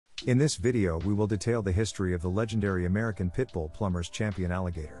In this video we will detail the history of the legendary American Pitbull Plumbers champion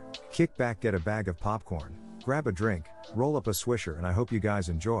Alligator. Kick back, get a bag of popcorn, grab a drink, roll up a swisher, and I hope you guys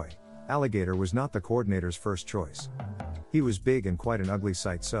enjoy. Alligator was not the coordinator's first choice. He was big and quite an ugly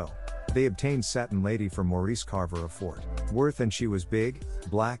sight, so they obtained Satin Lady from Maurice Carver of Fort Worth, and she was big,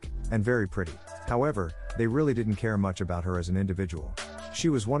 black, and very pretty. However, they really didn't care much about her as an individual. She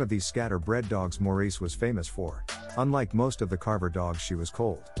was one of these scatter-bred dogs Maurice was famous for. Unlike most of the Carver dogs, she was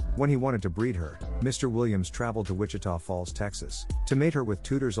cold. When he wanted to breed her, Mr. Williams traveled to Wichita Falls, Texas, to mate her with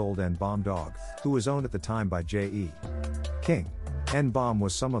Tudor's Old N-Bomb dog, who was owned at the time by J.E. King. N-Bomb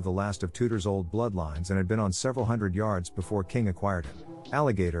was some of the last of Tudor's old bloodlines and had been on several hundred yards before King acquired him.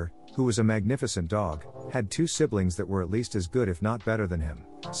 Alligator, who was a magnificent dog, had two siblings that were at least as good if not better than him,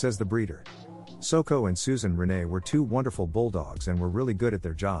 says the breeder. Soko and Susan Renee were two wonderful bulldogs and were really good at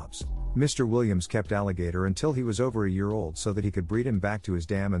their jobs. Mr. Williams kept Alligator until he was over a year old so that he could breed him back to his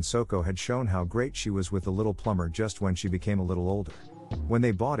dam, and Soko had shown how great she was with the little plumber just when she became a little older. When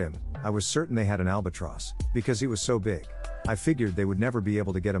they bought him, I was certain they had an albatross, because he was so big. I figured they would never be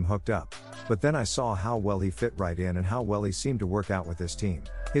able to get him hooked up. But then I saw how well he fit right in and how well he seemed to work out with this team.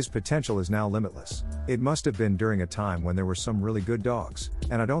 His potential is now limitless. It must have been during a time when there were some really good dogs,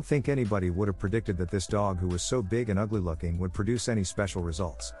 and I don't think anybody would have predicted that this dog, who was so big and ugly looking, would produce any special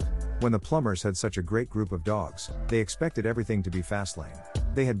results. When the Plumbers had such a great group of dogs, they expected everything to be fast lane.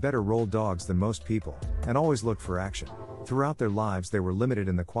 They had better rolled dogs than most people, and always looked for action. Throughout their lives they were limited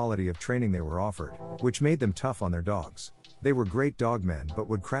in the quality of training they were offered, which made them tough on their dogs. They were great dogmen but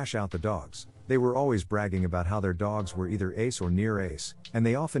would crash out the dogs. They were always bragging about how their dogs were either ace or near ace, and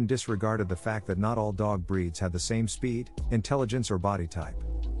they often disregarded the fact that not all dog breeds had the same speed, intelligence, or body type.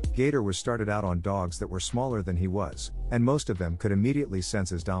 Gator was started out on dogs that were smaller than he was, and most of them could immediately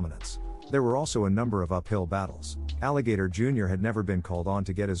sense his dominance. There were also a number of uphill battles. Alligator Jr. had never been called on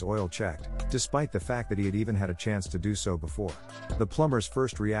to get his oil checked, despite the fact that he had even had a chance to do so before. The Plumbers'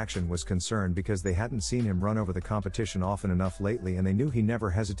 first reaction was concern because they hadn't seen him run over the competition often enough lately, and they knew he never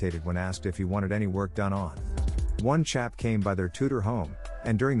hesitated when asked if he wanted any work done on. One chap came by their Tudor home,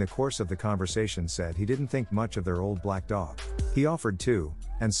 and during the course of the conversation said he didn't think much of their old black dog. He offered to,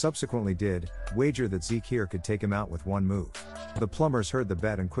 and subsequently did, wager that Zeke here could take him out with one move. The Plumbers heard the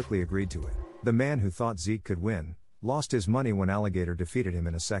bet and quickly agreed to it. The man who thought Zeke could win, lost his money when Alligator defeated him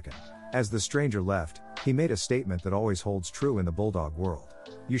in a second. As the stranger left, he made a statement that always holds true in the bulldog world.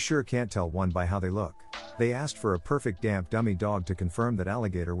 You sure can't tell one by how they look. They asked for a perfect damp dummy dog to confirm that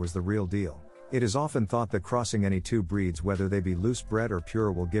Alligator was the real deal. It is often thought that crossing any two breeds, whether they be loose bred or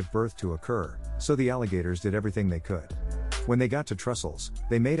pure, will give birth to a cur, so the Alligators did everything they could. When they got to Trussell's,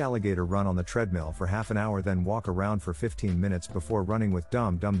 they made Alligator run on the treadmill for half an hour, then walk around for 15 minutes before running with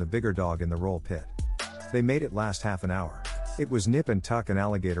Dum Dum, the bigger dog, in the roll pit. They made it last half an hour. It was nip and tuck, and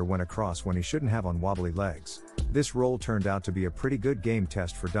Alligator went across when he shouldn't have on wobbly legs. This roll turned out to be a pretty good game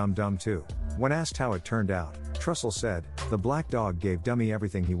test for Dum Dum too. When asked how it turned out, Trussell said, "The black dog gave Dummy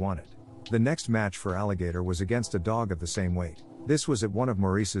everything he wanted." The next match for Alligator was against a dog of the same weight. This was at one of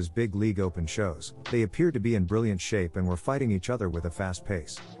Maurice's big league open shows. They appeared to be in brilliant shape and were fighting each other with a fast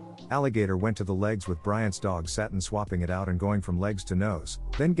pace. Alligator went to the legs with Bryant's dog Satin, swapping it out and going from legs to nose,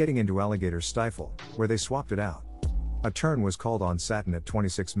 then getting into Alligator's stifle, where they swapped it out. A turn was called on Satin at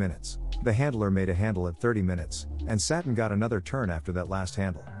 26 minutes. The handler made a handle at 30 minutes, and Satin got another turn after that last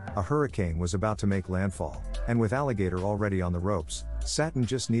handle. A hurricane was about to make landfall, and with Alligator already on the ropes, Satin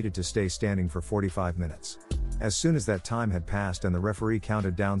just needed to stay standing for 45 minutes. As soon as that time had passed and the referee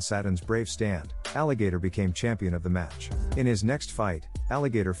counted down Satin's brave stand, Alligator became champion of the match. In his next fight,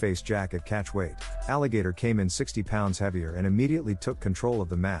 Alligator faced Jack at catch weight. Alligator came in 60 pounds heavier and immediately took control of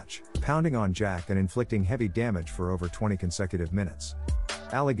the match, pounding on Jack and inflicting heavy damage for over 20 consecutive minutes.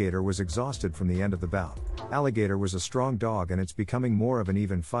 Alligator was exhausted from the end of the bout. Alligator was a strong dog, and it's becoming more of an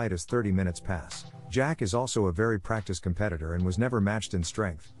even fight as 30 minutes pass. Jack is also a very practiced competitor and was never matched in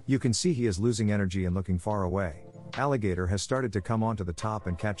strength. You can see he is losing energy and looking far away. Alligator has started to come onto the top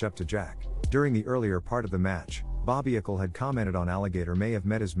and catch up to Jack. During the earlier part of the match, Bobby Ickle had commented on Alligator may have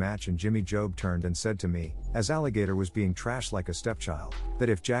met his match, and Jimmy Job turned and said to me, as Alligator was being trashed like a stepchild, that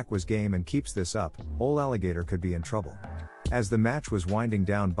if Jack was game and keeps this up, old Alligator could be in trouble. As the match was winding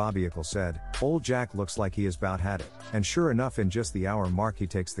down, Bobby Ickle said, "Old Jack looks like he has about had it," and sure enough, in just the hour mark he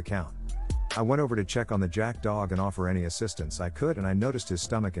takes the count. I went over to check on the Jack dog and offer any assistance I could, and I noticed his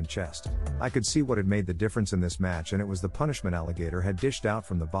stomach and chest. I could see what had made the difference in this match, and it was the punishment Alligator had dished out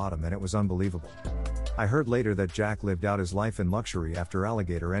from the bottom, and it was unbelievable. I heard later that Jack lived out his life in luxury after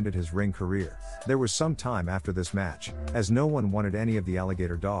Alligator ended his ring career. There was some time after this match, as no one wanted any of the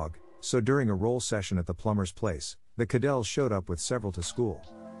Alligator dog, so during a roll session at the Plumber's place, the Cadells showed up with several to school.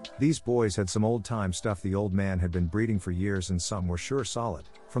 These boys had some old time stuff the old man had been breeding for years, and some were sure solid,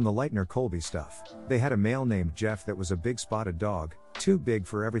 from the Leitner Colby stuff. They had a male named Jeff that was a big spotted dog, too big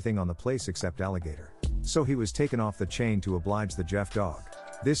for everything on the place except Alligator. So he was taken off the chain to oblige the Jeff dog.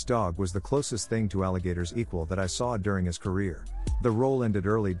 This dog was the closest thing to Alligator's equal that I saw during his career. The role ended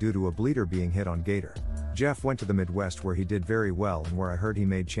early due to a bleeder being hit on Gator. Jeff went to the Midwest where he did very well and where I heard he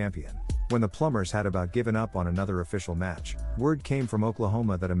made champion. When the Plumbers had about given up on another official match, word came from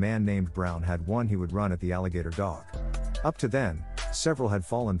Oklahoma that a man named Brown had one he would run at the Alligator dog. Up to then, several had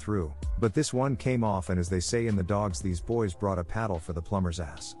fallen through, but this one came off, and as they say in the dogs, these boys brought a paddle for the Plumber's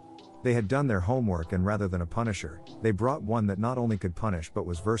ass. They had done their homework, and rather than a punisher, they brought one that not only could punish but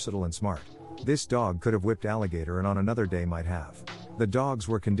was versatile and smart. This dog could have whipped Alligator, and on another day might have. The dogs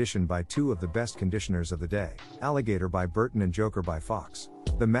were conditioned by two of the best conditioners of the day, Alligator by Burton and Joker by Fox.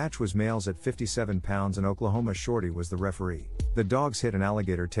 The match was males at 57 pounds and Oklahoma Shorty was the referee. The dogs hit and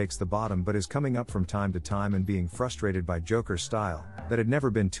Alligator takes the bottom but is coming up from time to time and being frustrated by Joker's style, that had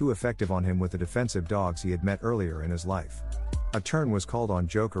never been too effective on him with the defensive dogs he had met earlier in his life. A turn was called on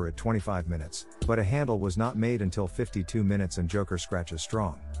Joker at 25 minutes, but a handle was not made until 52 minutes and Joker scratches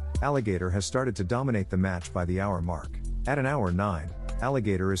strong. Alligator has started to dominate the match by the hour mark. At an hour 9,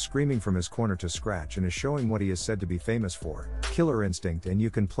 Alligator is screaming from his corner to scratch and is showing what he is said to be famous for, killer instinct, and you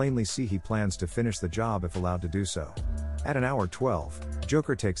can plainly see he plans to finish the job if allowed to do so. At an hour 12,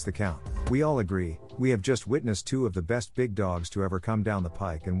 Joker takes the count. We all agree, we have just witnessed two of the best big dogs to ever come down the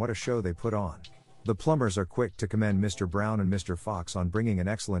pike, and what a show they put on. The Plumbers are quick to commend Mr. Brown and Mr. Fox on bringing an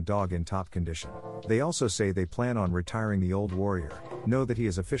excellent dog in top condition. They also say they plan on retiring the old warrior, know that he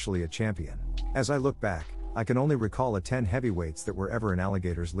is officially a champion. As I look back, I can only recall 10 heavyweights that were ever in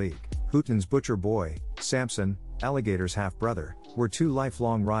Alligator's league. Hooten's butcher boy, Samson, Alligator's half-brother, were two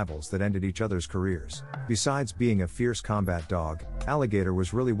lifelong rivals that ended each other's careers. Besides being a fierce combat dog, Alligator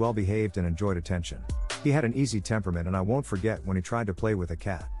was really well behaved and enjoyed attention. He had an easy temperament, and I won't forget when he tried to play with a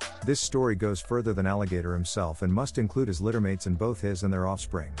cat. This story goes further than Alligator himself and must include his littermates and both his and their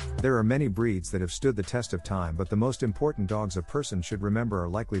offspring. There are many breeds that have stood the test of time, but the most important dogs a person should remember are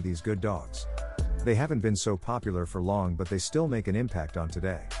likely these good dogs. They haven't been so popular for long, but they still make an impact on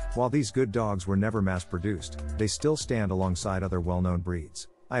today. While these good dogs were never mass-produced, they still stand alongside other well-known breeds.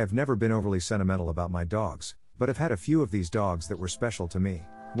 I have never been overly sentimental about my dogs, but have had a few of these dogs that were special to me.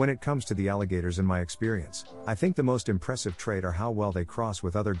 When it comes to the Alligators, in my experience, I think the most impressive trait are how well they cross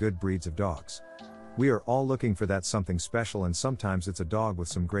with other good breeds of dogs. We are all looking for that something special, and sometimes it's a dog with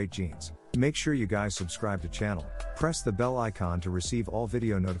some great genes. Make sure you guys subscribe to channel, press the bell icon to receive all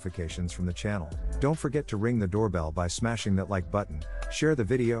video notifications from the channel. Don't forget to ring the doorbell by smashing that like button, share the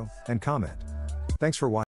video, and comment. Thanks for watching.